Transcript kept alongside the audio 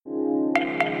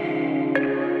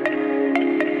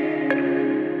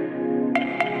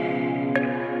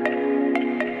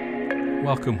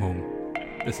Welcome home.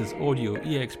 This is Audio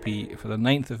EXP for the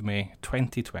 9th of May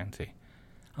 2020,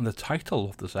 and the title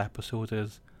of this episode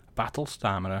is Battle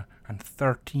Stamina and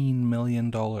 $13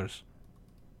 million.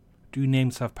 Do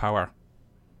names have power?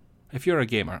 If you're a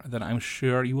gamer, then I'm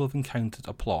sure you will have encountered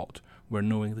a plot where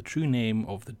knowing the true name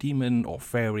of the demon or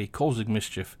fairy causing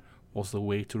mischief was the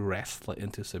way to wrestle it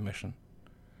into submission.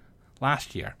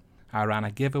 Last year, I ran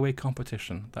a giveaway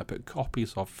competition that put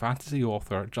copies of fantasy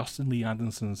author Justin Lee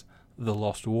Anderson's The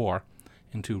Lost War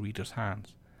into readers'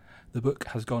 hands. The book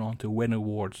has gone on to win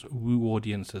awards, woo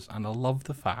audiences, and I love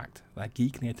the fact that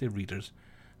Geek Native readers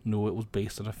know it was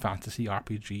based on a fantasy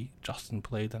RPG Justin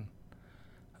played in.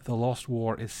 The Lost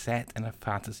War is set in a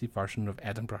fantasy version of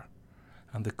Edinburgh,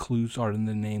 and the clues are in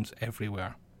the names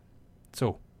everywhere.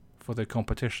 So, for the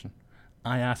competition,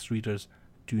 I asked readers,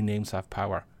 do names have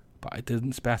power? But I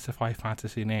didn't specify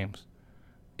fantasy names.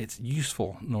 It's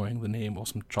useful knowing the name of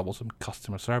some troublesome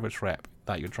customer service rep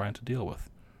that you're trying to deal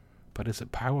with. But is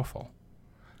it powerful?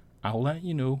 I'll let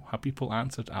you know how people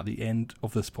answered at the end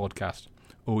of this podcast.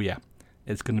 Oh yeah,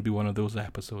 it's going to be one of those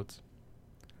episodes.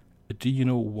 Do you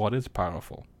know what is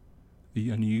powerful?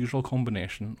 The unusual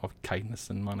combination of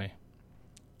kindness and money.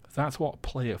 That's what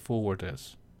Play It Forward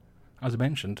is. As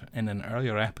mentioned in an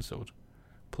earlier episode,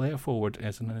 Play It Forward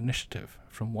is an initiative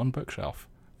from One Bookshelf,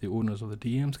 the owners of the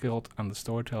DM's Guild and the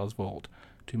Storytellers Vault,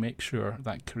 to make sure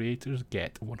that creators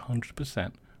get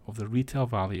 100% of the retail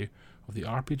value of the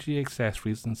RPG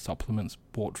accessories and supplements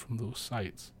bought from those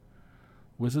sites.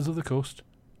 Wizards of the Coast,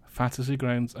 Fantasy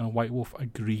Grounds and White Wolf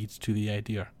agreed to the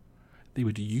idea. They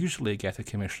would usually get a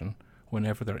commission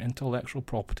whenever their intellectual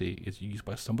property is used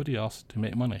by somebody else to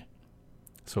make money.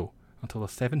 So, until the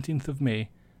 17th of May,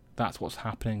 that's what's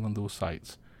happening on those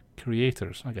sites.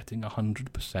 Creators are getting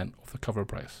 100% of the cover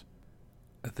price.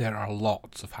 There are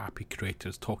lots of happy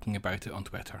creators talking about it on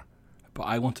Twitter, but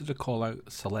I wanted to call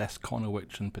out Celeste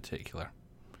Conowitch in particular.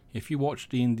 If you watch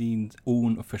D&D's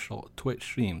own official Twitch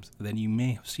streams, then you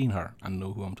may have seen her and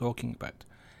know who I'm talking about.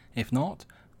 If not,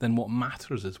 then what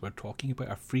matters is we're talking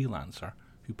about a freelancer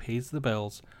who pays the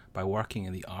bills by working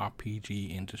in the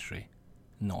RPG industry.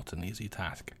 Not an easy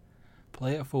task.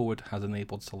 Play It Forward has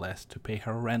enabled Celeste to pay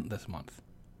her rent this month.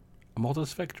 A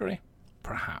modest victory?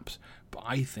 Perhaps, but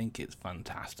I think it's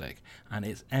fantastic, and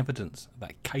it's evidence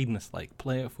that kindness like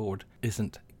Play It Forward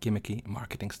isn't gimmicky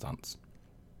marketing stunts.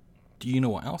 Do you know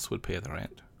what else would pay the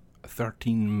rent?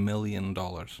 $13 million.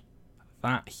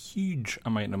 That huge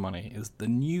amount of money is the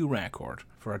new record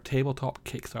for a tabletop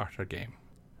Kickstarter game.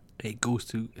 It goes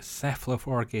to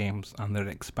Cephalophore Games and their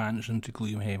expansion to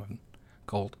Gloomhaven,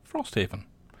 called Frosthaven.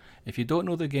 If you don't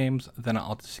know the games, then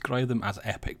I'll describe them as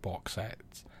epic box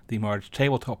sets. They merge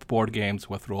tabletop board games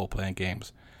with role-playing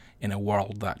games in a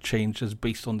world that changes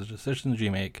based on the decisions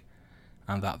you make,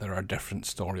 and that there are different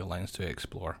storylines to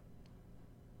explore.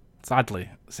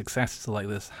 Sadly, successes like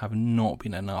this have not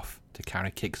been enough to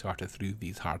carry Kickstarter through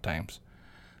these hard times.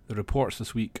 The reports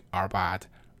this week are bad,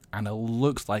 and it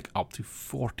looks like up to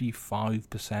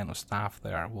 45% of staff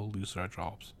there will lose their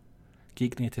jobs.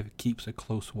 Geek Native keeps a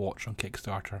close watch on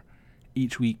Kickstarter.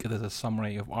 Each week there's a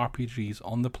summary of RPGs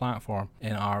on the platform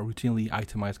in our routinely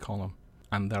itemised column,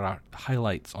 and there are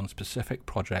highlights on specific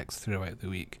projects throughout the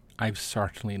week. I've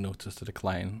certainly noticed a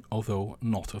decline, although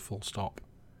not a full stop.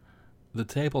 The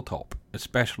tabletop,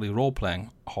 especially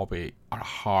role-playing hobby, are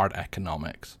hard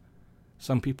economics.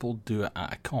 Some people do it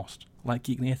at a cost, like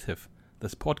Geek Native.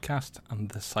 This podcast and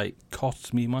the site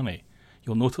costs me money.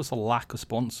 You'll notice a lack of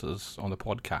sponsors on the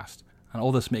podcast, and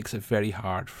all this makes it very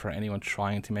hard for anyone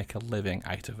trying to make a living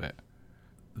out of it.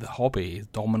 The hobby is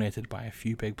dominated by a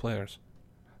few big players.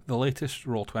 The latest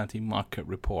Roll20 market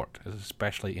report is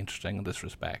especially interesting in this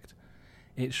respect.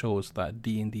 It shows that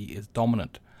D&D is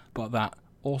dominant, but that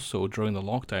also during the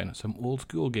lockdown some old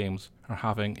school games are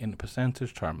having, in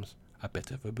percentage terms, a bit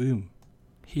of a boom.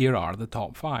 Here are the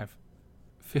top 5.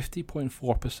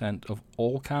 50.4% of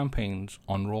all campaigns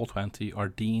on Roll20 are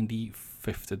D&D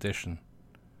 5th edition.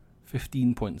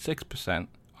 15.6%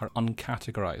 are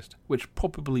uncategorized, which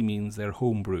probably means they're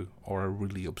homebrew or a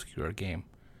really obscure game.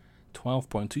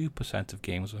 12.2% of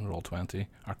games on Roll20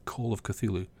 are Call of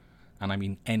Cthulhu, and I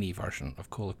mean any version of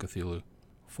Call of Cthulhu.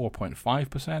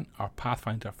 4.5% are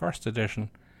Pathfinder 1st edition,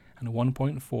 and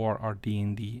 1.4% are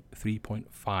D&D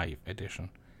 3.5 edition.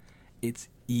 It's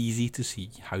easy to see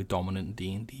how dominant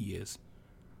D&D is.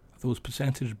 Those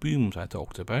percentage booms I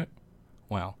talked about,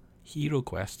 well, Hero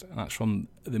Quest, that's from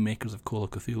the makers of Call of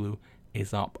Cthulhu,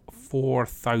 is up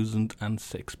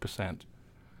 4,006%,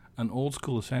 and Old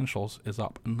School Essentials is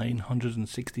up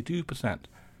 962%.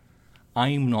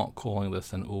 I'm not calling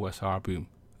this an OSR boom,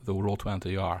 though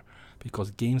Roll20 are.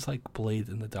 because games like Blade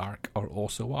in the Dark are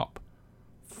also up,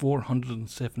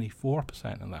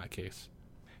 474% in that case.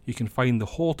 You can find the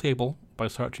whole table by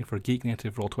searching for Geek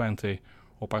Native Roll20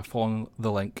 or by following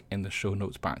the link in the show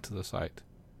notes back to the site.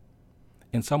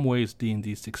 In some ways,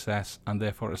 D&D's success and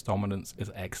therefore its dominance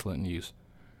is excellent news.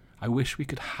 I wish we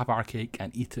could have our cake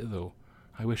and eat it though.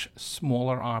 I wish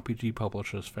smaller RPG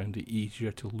publishers found it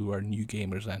easier to lure new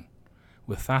gamers in.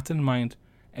 With that in mind,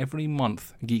 every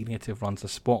month Geek Native runs a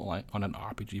spotlight on an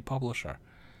RPG publisher.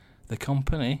 The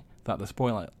company that the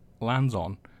spotlight lands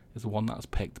on is the one that's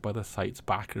picked by the site's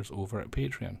backers over at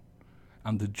Patreon.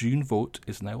 And the June vote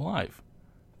is now live.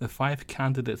 The 5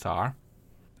 candidates are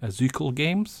Azukel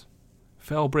Games,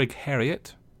 Felbrig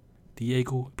Harriet,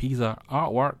 Diego Pisa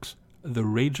Artworks, The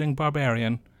Raging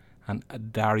Barbarian,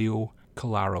 and Dario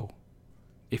Colaro.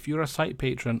 If you're a site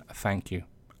patron, thank you,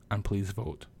 and please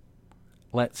vote.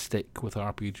 Let's stick with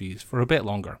RPGs for a bit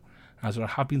longer, as there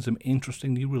have been some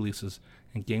interesting new releases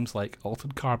in games like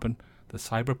Altered Carbon, the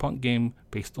cyberpunk game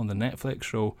based on the Netflix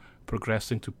show,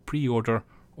 progressing to pre-order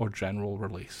or general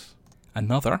release.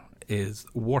 Another is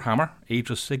Warhammer Age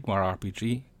of Sigmar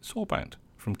RPG Soulbound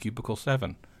from Cubicle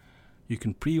 7. You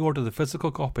can pre-order the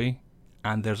physical copy,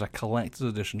 and there's a collector's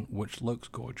edition which looks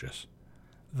gorgeous.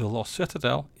 The Lost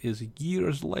Citadel is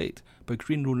years late, but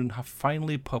Green Ronin have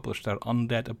finally published their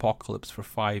Undead Apocalypse for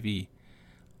 5e.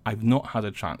 I've not had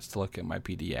a chance to look at my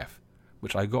PDF,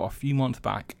 which I got a few months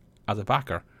back as a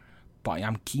backer, but I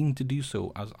am keen to do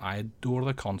so as I adore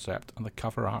the concept and the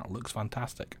cover art looks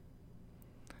fantastic.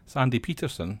 Sandy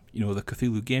Peterson, the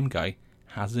Cthulhu game guy,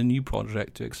 has a new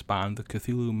project to expand the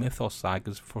Cthulhu Mythos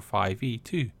sagas for 5e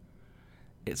too.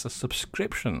 It's a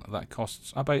subscription that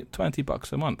costs about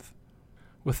 $20 a month.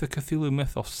 With the Cthulhu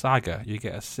Mythos saga, you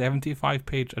get a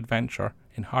 75-page adventure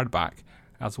in hardback,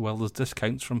 as well as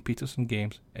discounts from Peterson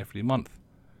Games every month.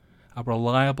 A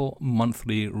reliable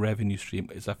monthly revenue stream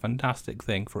is a fantastic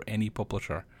thing for any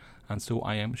publisher, and so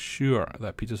I am sure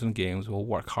that Peterson Games will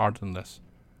work hard on this.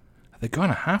 They're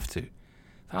gonna have to.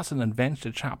 That's an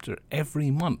adventure chapter every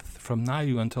month from now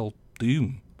until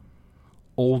Doom.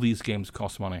 All these games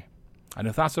cost money, and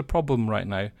if that's a problem right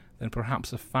now, then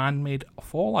perhaps a fan-made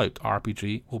Fallout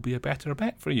RPG will be a better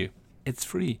bet for you. It's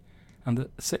free, and the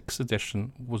 6th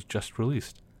edition was just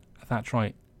released. That's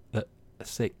right, the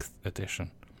 6th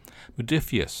edition.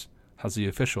 Modiphius has the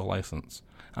official license,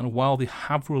 and while they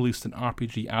have released an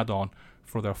RPG add-on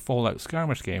for their Fallout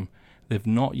Skirmish game, they've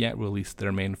not yet released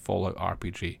their main Fallout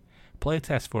RPG.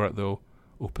 Playtest for it, though,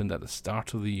 opened at the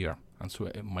start of the year, and so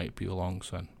it might be along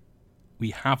soon. We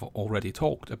have already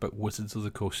talked about Wizards of the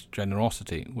Coast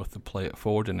generosity with the Play It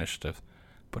Forward initiative,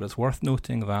 but it's worth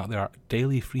noting that their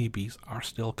daily freebies are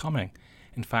still coming.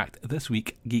 In fact, this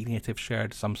week, Geek Native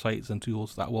shared some sites and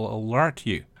tools that will alert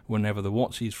you whenever the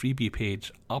WotC's freebie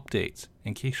page updates,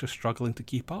 in case you're struggling to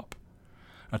keep up.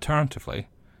 Alternatively,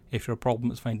 if your problem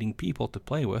is finding people to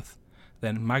play with,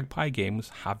 then Magpie Games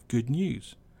have good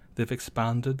news. They've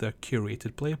expanded their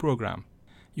curated play program.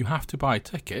 You have to buy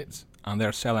tickets, and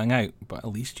they're selling out, but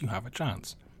at least you have a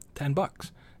chance.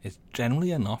 $10 is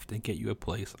generally enough to get you a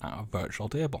place at a virtual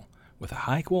table, with a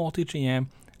high quality GM,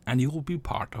 and you will be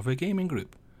part of a gaming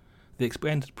group. The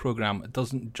expanded program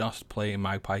doesn't just play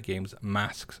Magpie Games'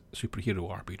 Masks superhero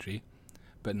RPG,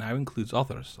 but now includes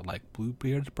others like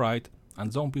Bluebeard's Bride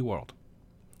and Zombie World.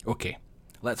 Okay,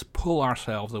 let's pull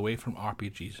ourselves away from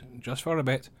RPGs just for a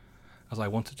bit, as I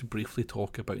wanted to briefly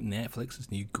talk about Netflix's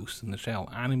new Ghost in the Shell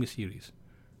anime series.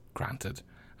 Granted,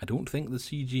 I don't think the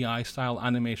CGI-style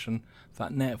animation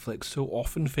that Netflix so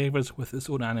often favours with its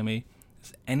own anime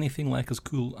is anything like as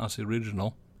cool as the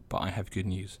original, but I have good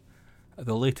news.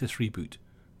 The latest reboot,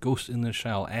 Ghost in the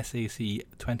Shell SAC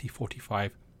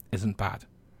 2045, isn't bad.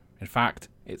 In fact,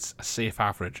 it's a safe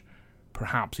average,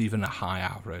 perhaps even a high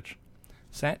average.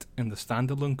 Set in the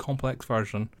standalone complex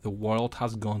version, the world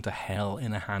has gone to hell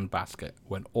in a handbasket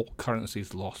when all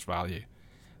currencies lost value.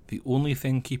 The only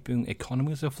thing keeping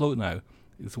economies afloat now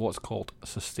is what's called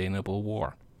sustainable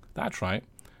war. That's right,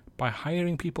 by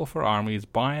hiring people for armies,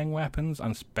 buying weapons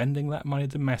and spending that money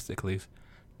domestically,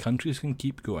 countries can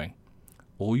keep going.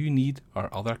 All you need are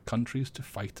other countries to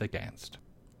fight against.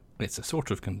 It's the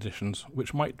sort of conditions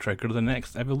which might trigger the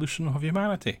next evolution of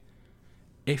humanity.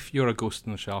 If you're a Ghost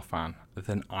in the Shell fan,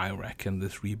 then I reckon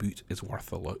this reboot is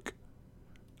worth a look.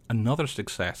 Another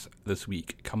success this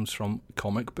week comes from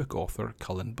comic book author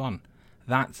Cullen Bunn.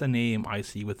 That's a name I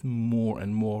see with more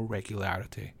and more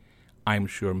regularity. I'm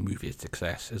sure movie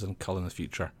success is in Cullen's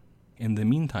future. In the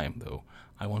meantime, though,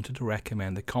 I wanted to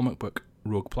recommend the comic book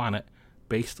Rogue Planet,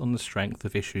 based on the strength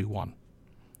of issue 1.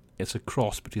 It's a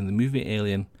cross between the movie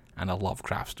Alien and a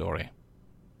Lovecraft story.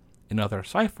 In other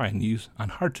sci-fi news,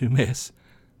 and hard to miss,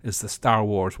 is the Star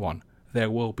Wars one.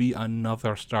 There will be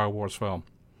another Star Wars film.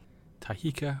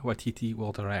 Taika Waititi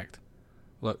will direct.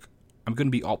 Look, I'm going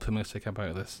to be optimistic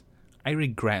about this. I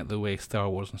regret the way Star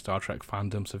Wars and Star Trek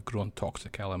fandoms have grown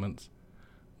toxic elements.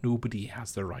 Nobody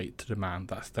has the right to demand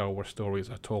that Star Wars stories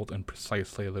are told in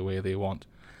precisely the way they want.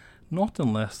 Not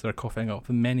unless they're coughing up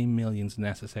the many millions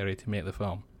necessary to make the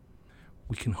film.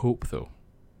 We can hope though.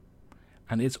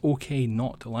 And it's okay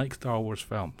not to like Star Wars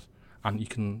films. And you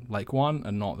can like one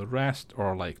and not the rest,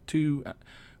 or like two,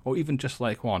 or even just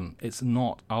like one. It's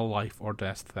not a life or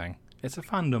death thing. It's a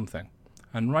fandom thing.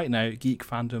 And right now, geek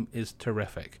fandom is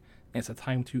terrific. It's a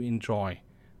time to enjoy,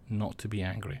 not to be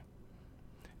angry.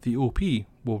 The OP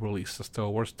will release the Star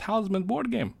Wars Talisman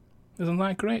board game. Isn't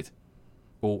that great?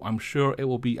 Oh, I'm sure it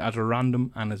will be as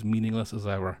random and as meaningless as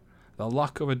ever. The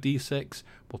luck of a D6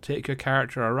 will take your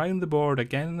character around the board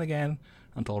again and again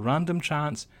until random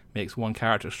chance makes one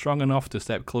character strong enough to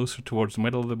step closer towards the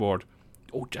middle of the board.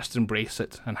 Oh, just embrace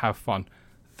it and have fun.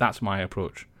 That's my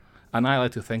approach. And I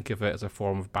like to think of it as a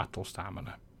form of battle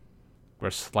stamina.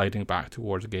 We're sliding back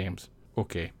towards games.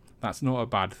 Okay, that's not a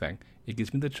bad thing. It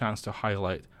gives me the chance to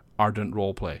highlight Ardent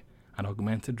Roleplay, an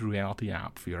augmented reality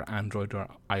app for your Android or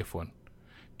iPhone.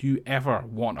 Do you ever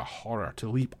want a horror to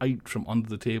leap out from under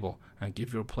the table and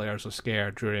give your players a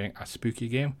scare during a spooky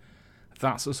game?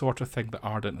 That's the sort of thing that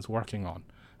Ardent is working on,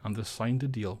 and they've signed a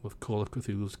deal with Call of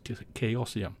Cthulhu's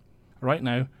Chaosium. Right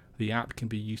now, the app can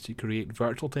be used to create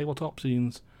virtual tabletop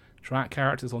scenes, track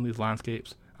characters on these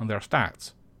landscapes, and their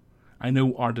stats. I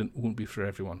know Ardent won't be for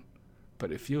everyone,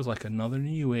 but it feels like another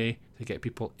new way to get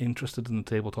people interested in the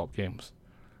tabletop games,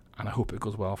 and I hope it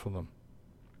goes well for them.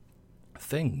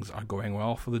 Things are going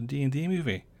well for the D&D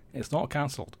movie. It's not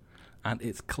cancelled, and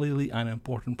it's clearly an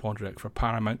important project for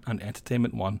Paramount and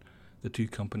Entertainment One, the two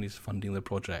companies funding the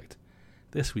project.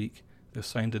 This week, they've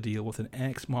signed a deal with an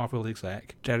ex-Marvel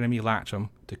exec, Jeremy Latcham,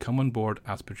 to come on board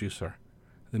as producer.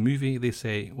 The movie, they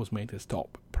say, was made his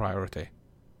top priority.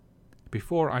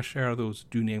 Before I share those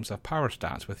Do Names Have Power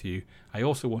stats with you, I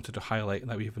also wanted to highlight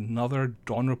that we have another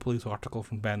Genre Police article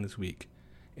from Ben this week.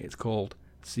 It's called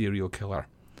Serial Killer,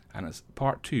 and it's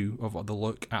part 2 of the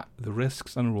look at the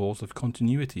risks and roles of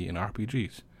continuity in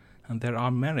RPGs. And there are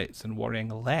merits in worrying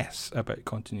less about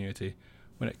continuity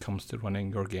when it comes to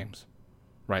running your games.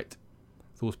 Right,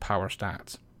 those power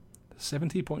stats.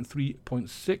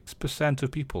 70.3.6%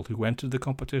 of people who entered the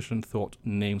competition thought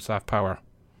names have power.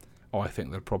 Oh, I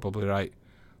think they're probably right.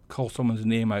 Call someone's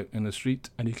name out in the street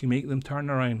and you can make them turn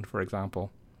around, for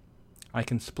example. I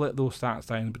can split those stats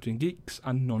down between geeks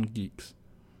and non-geeks.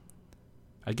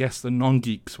 I guess the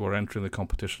non-geeks were entering the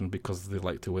competition because they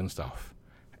like to win stuff.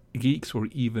 Geeks were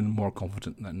even more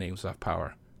confident that names have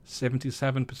power.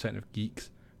 77% of geeks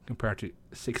compared to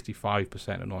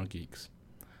 65% of non-geeks.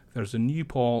 There's a new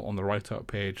poll on the write-up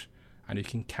page, and you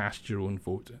can cast your own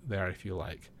vote there if you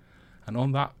like. And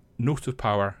on that note of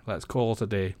power, let's call it a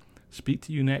day. Speak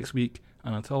to you next week,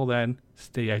 and until then,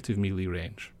 stay out of melee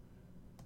range.